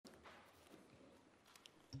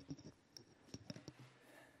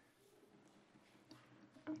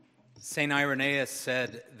St. Irenaeus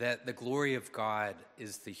said that the glory of God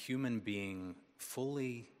is the human being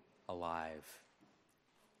fully alive.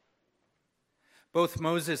 Both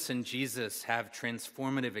Moses and Jesus have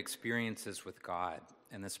transformative experiences with God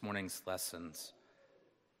in this morning's lessons.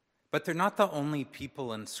 But they're not the only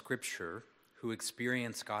people in Scripture who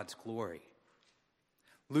experience God's glory.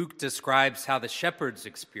 Luke describes how the shepherds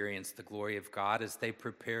experienced the glory of God as they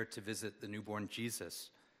prepared to visit the newborn Jesus.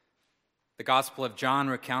 The Gospel of John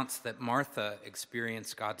recounts that Martha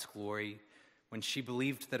experienced God's glory when she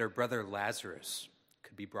believed that her brother Lazarus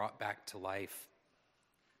could be brought back to life.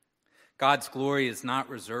 God's glory is not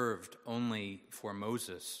reserved only for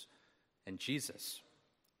Moses and Jesus.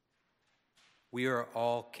 We are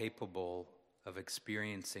all capable of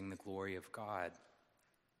experiencing the glory of God.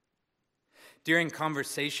 During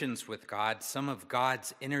conversations with God, some of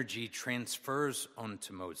God's energy transfers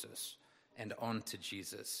onto Moses and onto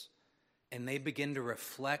Jesus, and they begin to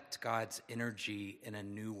reflect God's energy in a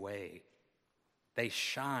new way. They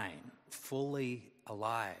shine fully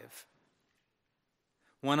alive.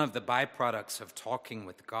 One of the byproducts of talking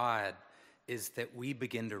with God is that we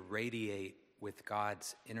begin to radiate with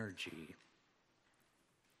God's energy.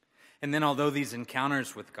 And then, although these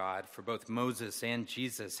encounters with God for both Moses and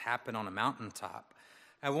Jesus happen on a mountaintop,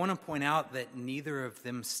 I want to point out that neither of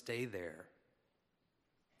them stay there.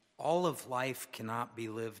 All of life cannot be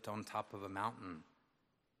lived on top of a mountain.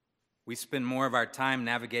 We spend more of our time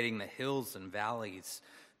navigating the hills and valleys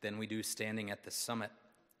than we do standing at the summit.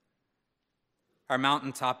 Our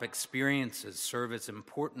mountaintop experiences serve as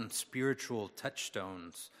important spiritual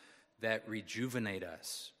touchstones that rejuvenate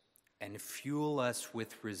us and fuel us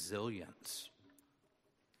with resilience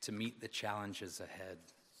to meet the challenges ahead.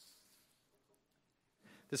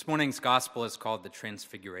 This morning's gospel is called the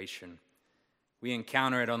Transfiguration. We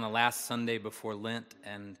encounter it on the last Sunday before Lent,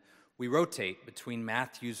 and we rotate between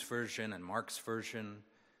Matthew's version and Mark's version.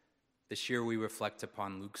 This year we reflect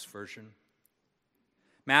upon Luke's version.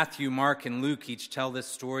 Matthew, Mark, and Luke each tell this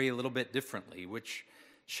story a little bit differently, which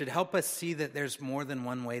should help us see that there's more than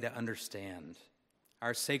one way to understand.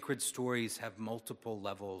 Our sacred stories have multiple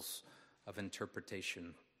levels of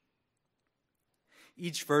interpretation.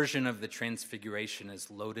 Each version of the Transfiguration is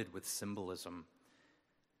loaded with symbolism.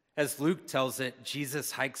 As Luke tells it,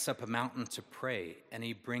 Jesus hikes up a mountain to pray, and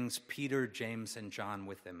he brings Peter, James, and John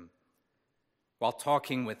with him. While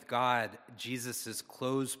talking with God, Jesus'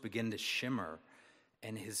 clothes begin to shimmer,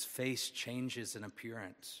 and his face changes in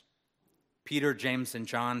appearance. Peter, James, and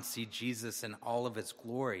John see Jesus in all of his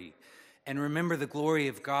glory. And remember, the glory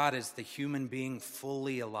of God is the human being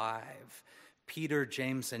fully alive. Peter,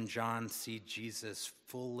 James, and John see Jesus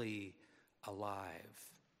fully alive.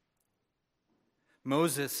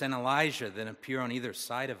 Moses and Elijah then appear on either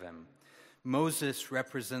side of him. Moses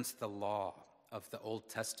represents the law of the Old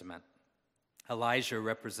Testament. Elijah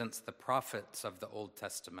represents the prophets of the Old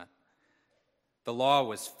Testament. The law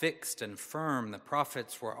was fixed and firm. The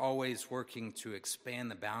prophets were always working to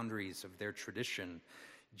expand the boundaries of their tradition.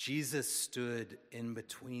 Jesus stood in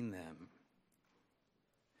between them.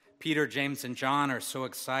 Peter, James, and John are so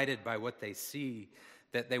excited by what they see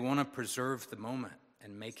that they want to preserve the moment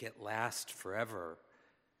and make it last forever.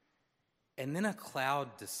 And then a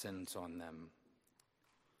cloud descends on them,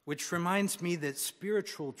 which reminds me that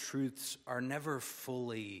spiritual truths are never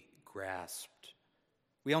fully grasped.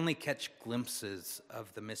 We only catch glimpses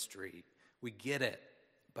of the mystery. We get it,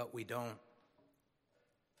 but we don't.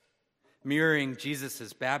 Mirroring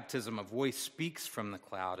Jesus' baptism, a voice speaks from the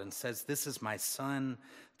cloud and says, "This is my son,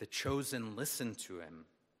 the chosen, listen to him."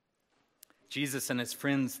 Jesus and his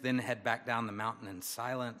friends then head back down the mountain in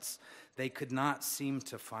silence. They could not seem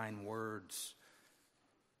to find words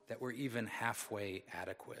that were even halfway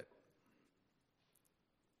adequate.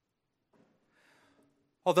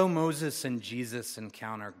 Although Moses and Jesus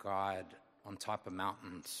encounter God on top of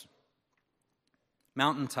mountains,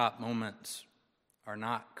 mountaintop moments are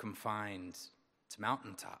not confined to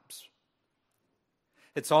mountaintops.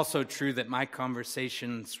 It's also true that my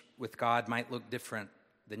conversations with God might look different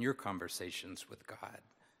than your conversations with God.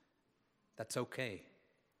 That's okay.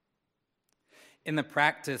 In the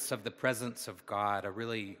Practice of the Presence of God, a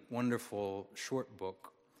really wonderful short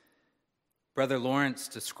book, Brother Lawrence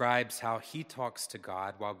describes how he talks to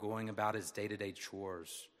God while going about his day-to-day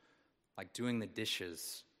chores, like doing the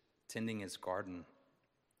dishes, tending his garden.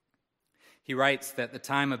 He writes that the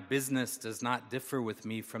time of business does not differ with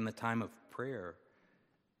me from the time of prayer.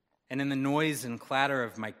 And in the noise and clatter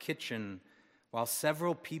of my kitchen, while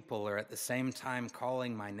several people are at the same time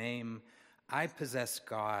calling my name, I possess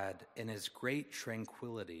God in his great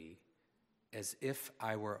tranquility as if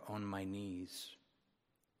I were on my knees.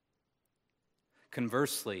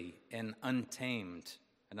 Conversely, in Untamed,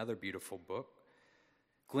 another beautiful book,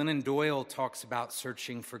 Glennon Doyle talks about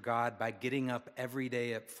searching for God by getting up every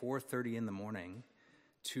day at 4:30 in the morning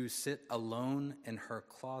to sit alone in her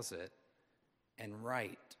closet and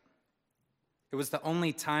write. It was the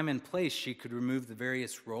only time and place she could remove the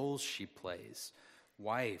various roles she plays,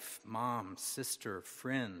 wife, mom, sister,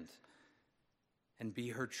 friend, and be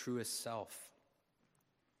her truest self.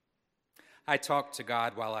 I talk to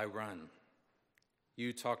God while I run.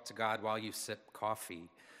 You talk to God while you sip coffee.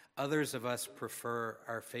 Others of us prefer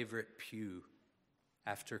our favorite pew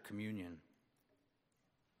after communion.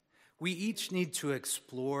 We each need to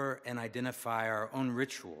explore and identify our own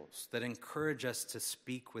rituals that encourage us to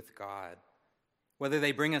speak with God, whether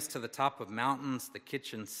they bring us to the top of mountains, the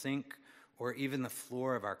kitchen sink, or even the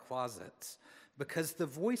floor of our closets, because the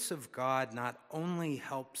voice of God not only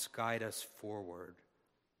helps guide us forward,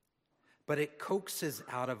 but it coaxes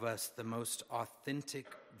out of us the most authentic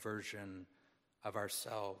version of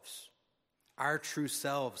ourselves. Our true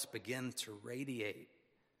selves begin to radiate.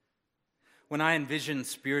 When I envision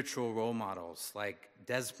spiritual role models like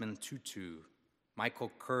Desmond Tutu,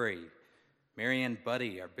 Michael Curry, Marianne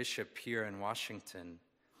Buddy, our bishop here in Washington,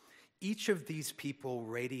 each of these people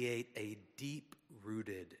radiate a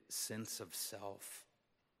deep-rooted sense of self.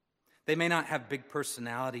 They may not have big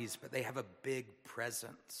personalities, but they have a big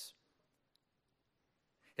presence.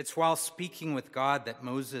 It's while speaking with God that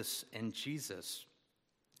Moses and Jesus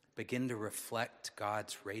begin to reflect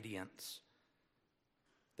God's radiance.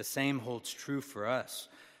 The same holds true for us.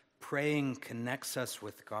 Praying connects us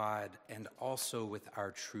with God and also with our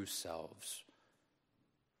true selves,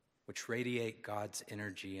 which radiate God's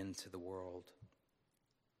energy into the world.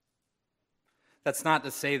 That's not to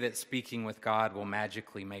say that speaking with God will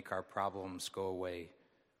magically make our problems go away,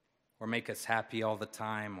 or make us happy all the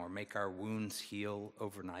time, or make our wounds heal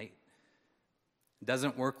overnight. It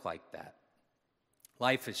doesn't work like that.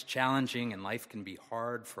 Life is challenging and life can be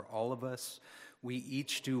hard for all of us. We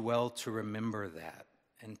each do well to remember that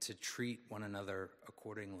and to treat one another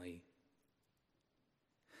accordingly.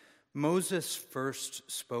 Moses first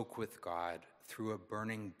spoke with God through a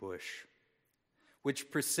burning bush, which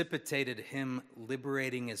precipitated him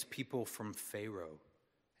liberating his people from Pharaoh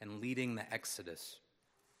and leading the Exodus.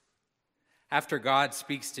 After God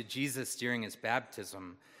speaks to Jesus during his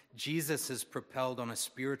baptism, Jesus is propelled on a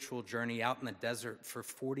spiritual journey out in the desert for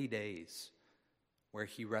 40 days, where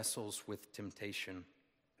he wrestles with temptation.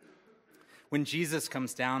 When Jesus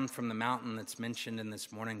comes down from the mountain that's mentioned in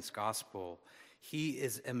this morning's gospel, he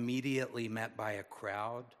is immediately met by a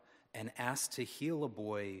crowd and asked to heal a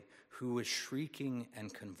boy who was shrieking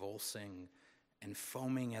and convulsing and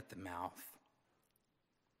foaming at the mouth.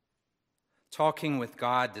 Talking with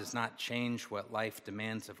God does not change what life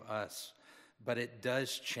demands of us, but it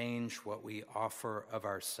does change what we offer of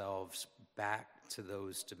ourselves back to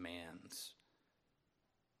those demands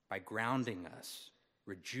by grounding us,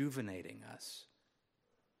 rejuvenating us,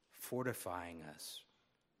 fortifying us.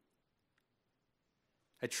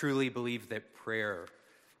 I truly believe that prayer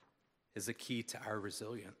is a key to our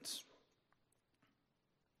resilience.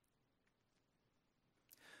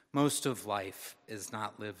 Most of life is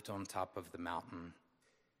not lived on top of the mountain.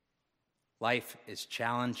 Life is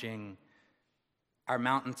challenging. Our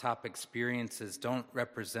mountaintop experiences don't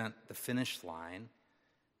represent the finish line,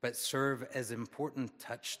 but serve as important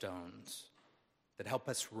touchstones that help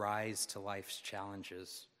us rise to life's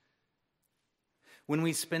challenges. When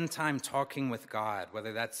we spend time talking with God,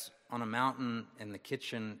 whether that's on a mountain, in the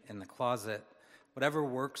kitchen, in the closet, whatever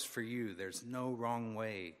works for you, there's no wrong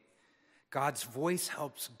way. God's voice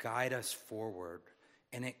helps guide us forward,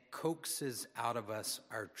 and it coaxes out of us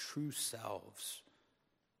our true selves,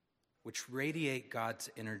 which radiate God's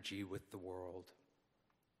energy with the world.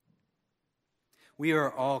 We are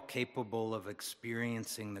all capable of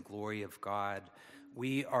experiencing the glory of God.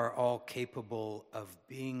 We are all capable of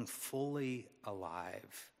being fully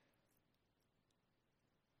alive.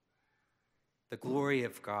 The glory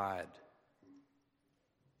of God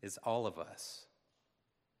is all of us,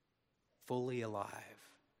 fully alive.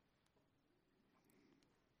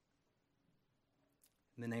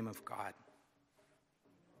 In the name of God.